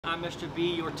I'm Mr.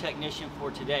 B, your technician for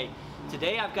today.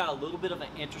 Today I've got a little bit of an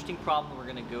interesting problem we're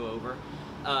going to go over.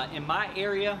 In my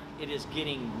area, it is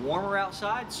getting warmer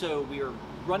outside, so we are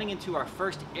running into our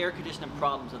first air conditioning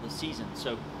problems of the season.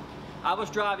 So I was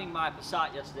driving my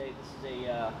Passat yesterday. This is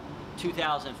a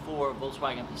 2004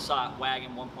 Volkswagen Passat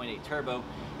wagon 1.8 turbo,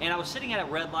 and I was sitting at a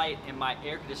red light and my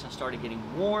air conditioner started getting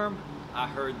warm. I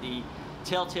heard the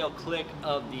telltale click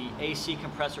of the AC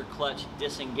compressor clutch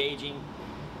disengaging,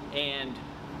 and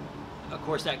of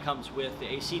course that comes with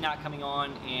the AC not coming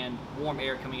on and warm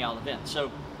air coming out of the vent. So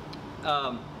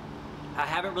I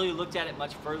haven't really looked at it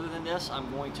much further than this. I'm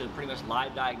going to pretty much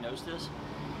live diagnose this.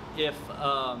 If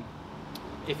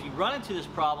you run into this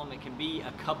problem, it can be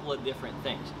a couple of different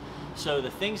things. So the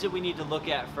things that we need to look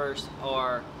at first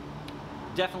are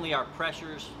definitely our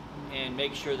pressures and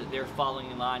make sure that they're following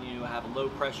in line. You know, have a low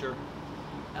pressure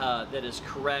that is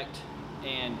correct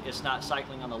and it's not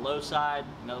cycling on the low side.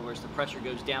 In other words, the pressure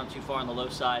goes down too far on the low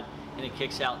side and it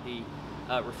kicks out the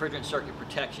refrigerant circuit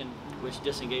protection, which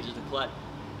disengages the clutch.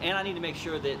 And I need to make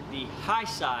sure that the high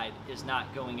side is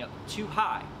not going up too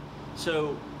high.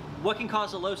 So what can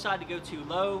cause the low side to go too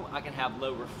low? I can have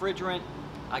low refrigerant.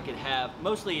 I could have,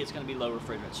 mostly it's going to be low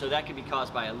refrigerant. So that could be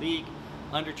caused by a leak,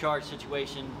 undercharge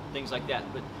situation, things like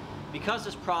that. But because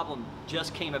this problem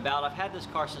just came about, I've had this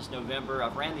car since November.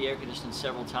 I've ran the air conditioning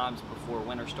several times before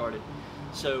winter started.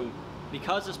 So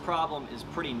because this problem is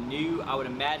pretty new, I would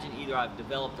imagine either I've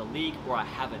developed a leak or I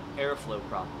have an airflow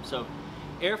problem. So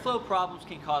airflow problems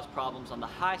can cause problems on the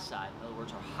high side. In other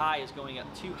words, our high is going up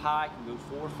too high, it can go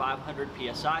 400 or 500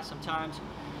 psi sometimes,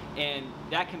 and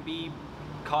that can be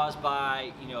caused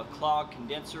by, you know, a clogged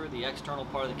condenser, the external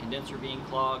part of the condenser being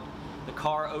clogged, the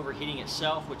car overheating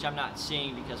itself, which I'm not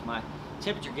seeing because my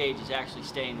temperature gauge is actually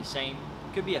staying the same.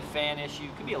 Could be a fan issue,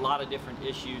 could be a lot of different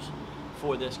issues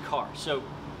for this car. So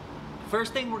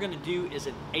first thing we're going to do is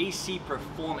an AC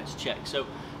performance check. So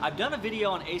I've done a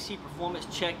video on AC performance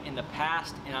check in the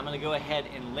past, and I'm going to go ahead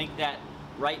and link that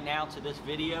right now to this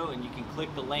video, and you can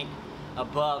click the link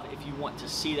above if you want to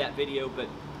see that video. But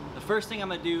the first thing I'm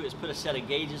going to do is put a set of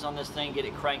gauges on this thing, get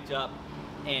it cranked up,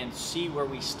 and see where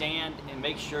we stand and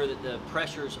make sure that the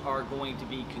pressures are going to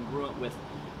be congruent with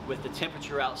the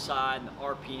temperature outside and the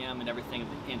RPM and everything of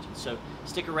the engine. So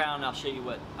stick around and I'll show you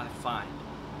what I find.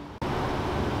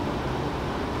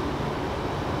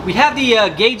 We have the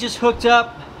gauges hooked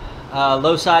up,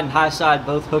 low side and high side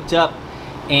both hooked up,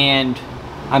 and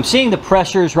I'm seeing the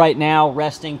pressures right now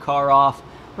resting car off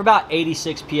for about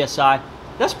 86 psi.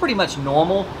 That's pretty much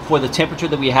normal for the temperature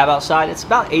that we have outside. It's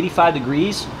about 85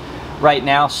 degrees right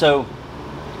now, so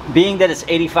being that it's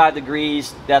 85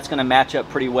 degrees, that's going to match up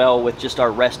pretty well with just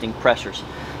our resting pressures.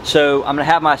 So I'm going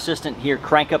to have my assistant here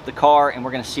crank up the car, and we're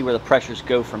going to see where the pressures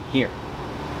go from here.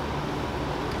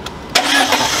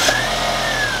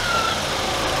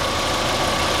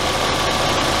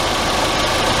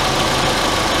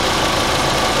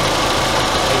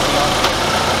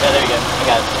 Yeah, there you go. I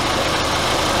got it.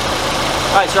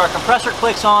 All right, so our compressor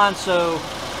clicks on, so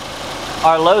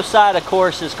our low side, of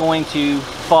course, is going to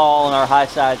fall and our high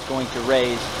side is going to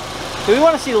raise. So we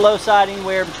want to see the low side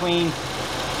anywhere between,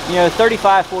 you know,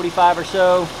 35, 45 or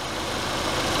so.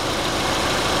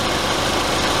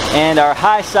 And our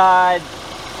high side,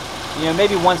 you know,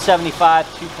 maybe 175,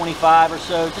 225 or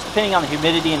so, just depending on the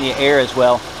humidity in the air as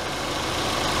well.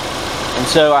 And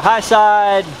so our high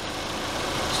side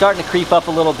starting to creep up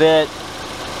a little bit.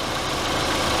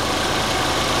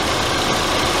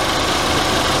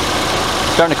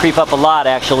 Starting to creep up a lot,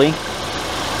 actually.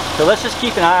 So let's just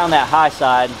keep an eye on that high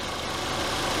side.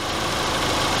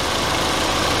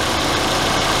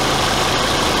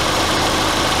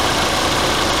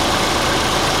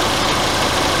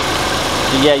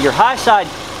 So yeah, your high side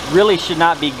really should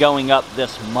not be going up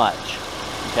this much,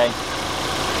 okay?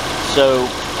 So,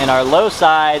 and our low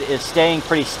side is staying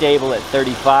pretty stable at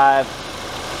 35.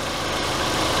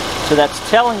 So that's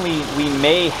telling me we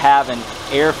may have an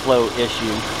airflow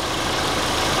issue.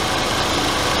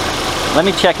 Let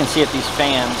me check and see if these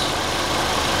fans.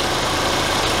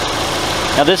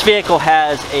 Now this vehicle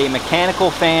has a mechanical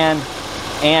fan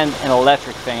and an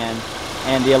electric fan,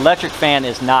 and the electric fan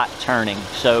is not turning.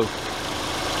 So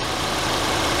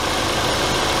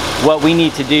what we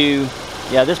need to do,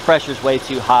 yeah, this pressure is way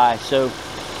too high. So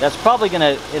that's probably going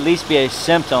to at least be a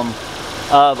symptom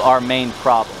of our main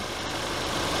problem.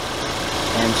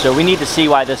 And so we need to see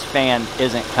why this fan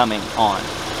isn't coming on.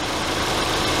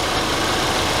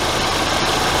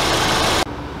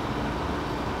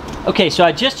 Okay, so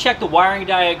I just checked the wiring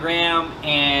diagram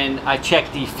and I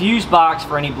checked the fuse box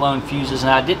for any blown fuses,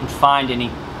 and I didn't find any.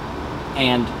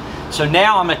 And so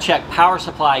now I'm going to check power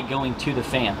supply going to the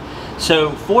fan.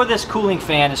 So for this cooling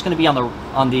fan, it's going to be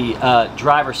on the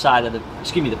driver's side of the,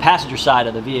 the passenger side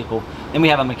of the vehicle. Then we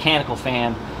have a mechanical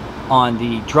fan on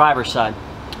the driver's side.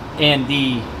 And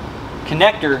the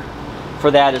connector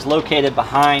for that is located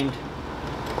behind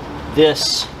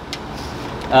this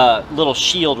little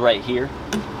shield right here.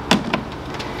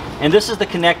 And this is the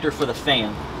connector for the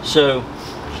fan. So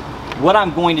what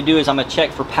I'm going to do is I'm going to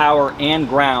check for power and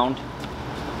ground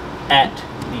at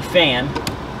the fan.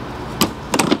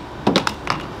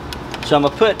 So I'm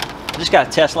going to just got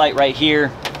a test light right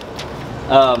here.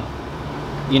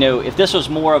 You know, if this was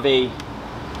more of a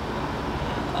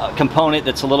component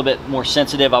that's a little bit more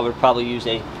sensitive, I would probably use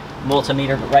a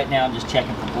multimeter, but right now I'm just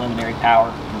checking for preliminary power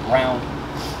and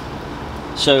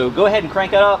ground. So go ahead and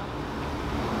crank it up.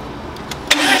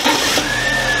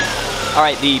 All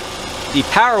right, the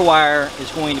power wire is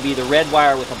going to be the red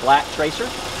wire with a black tracer,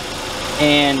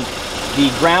 and the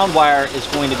ground wire is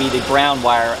going to be the brown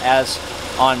wire as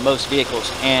on most vehicles.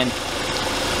 And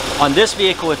on this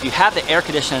vehicle, if you have the air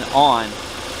conditioning on,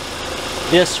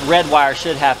 this red wire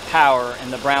should have power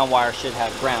and the brown wire should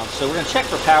have ground. So we're going to check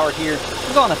for power here.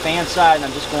 We'll go on the fan side, and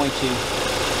I'm just going to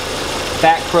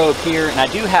back probe here, and I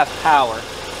do have power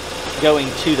going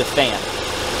to the fan.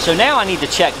 So now I need to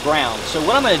check ground. So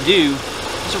what I'm going to do,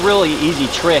 it's a really easy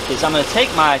trick, is I'm going to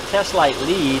take my test light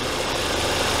lead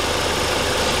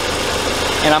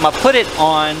and I'm going to put it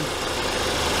on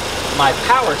my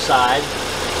power side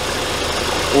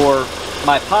or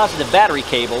my positive battery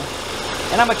cable,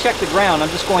 and I'm going to check the ground. I'm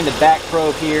just going to back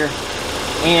probe here,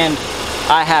 and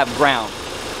I have ground.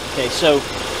 Okay, so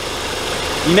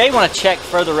you may want to check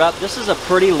further up. This is a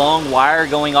pretty long wire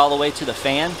going all the way to the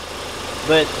fan,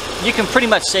 but you can pretty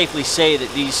much safely say that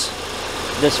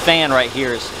this fan right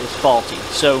here is faulty.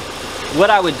 So what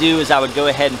I would do is I would go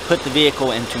ahead and put the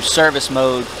vehicle into service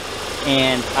mode,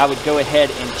 and I would go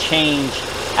ahead and change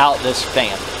out this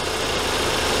fan.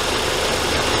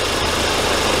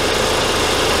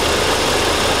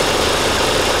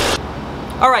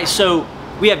 Alright, so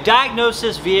we have diagnosed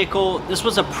this vehicle. This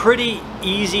was a pretty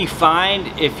easy find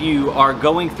if you are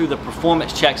going through the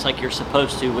performance checks like you're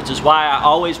supposed to, which is why I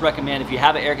always recommend, if you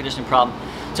have an air conditioning problem,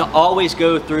 to always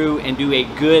go through and do a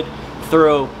good,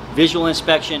 thorough visual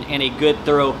inspection and a good,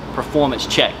 thorough performance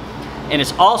check. And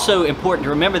it's also important to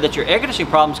remember that your air conditioning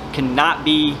problems cannot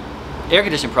be air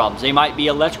conditioning problems. They might be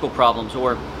electrical problems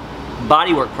or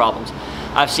bodywork problems.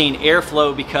 I've seen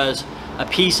airflow because a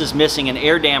piece is missing, an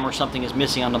air dam or something is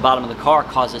missing on the bottom of the car,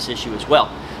 cause this issue as well.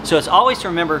 So it's always to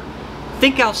remember,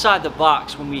 think outside the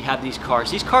box when we have these cars.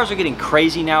 These cars are getting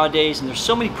crazy nowadays, and there's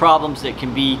so many problems that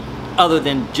can be other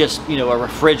than just, you know, a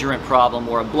refrigerant problem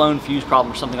or a blown fuse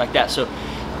problem or something like that. So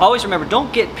always remember,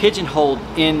 don't get pigeonholed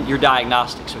in your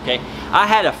diagnostics, okay? I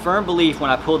had a firm belief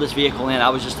when I pulled this vehicle in, I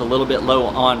was just a little bit low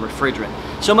on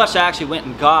refrigerant. So much I actually went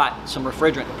and got some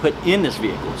refrigerant to put in this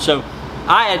vehicle. So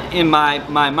I had, in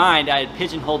my mind, I had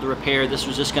pigeonholed the repair. This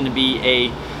was just going to be a,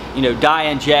 you know, dye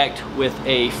inject with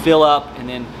a fill up, and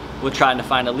then we're trying to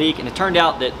find a leak. And it turned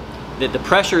out that the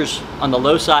pressures on the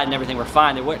low side and everything were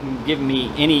fine. They weren't giving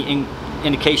me any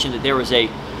indication that there was a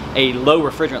low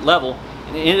refrigerant level,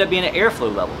 and it ended up being an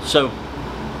airflow level. So,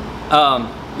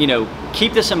 you know,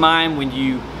 keep this in mind when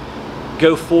you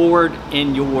go forward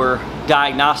in your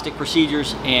diagnostic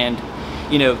procedures. And,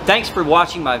 you know, thanks for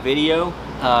watching my video.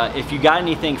 If you got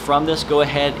anything from this, go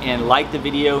ahead and like the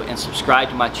video and subscribe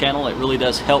to my channel. It really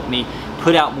does help me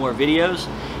put out more videos.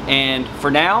 And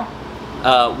for now,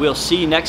 we'll see you next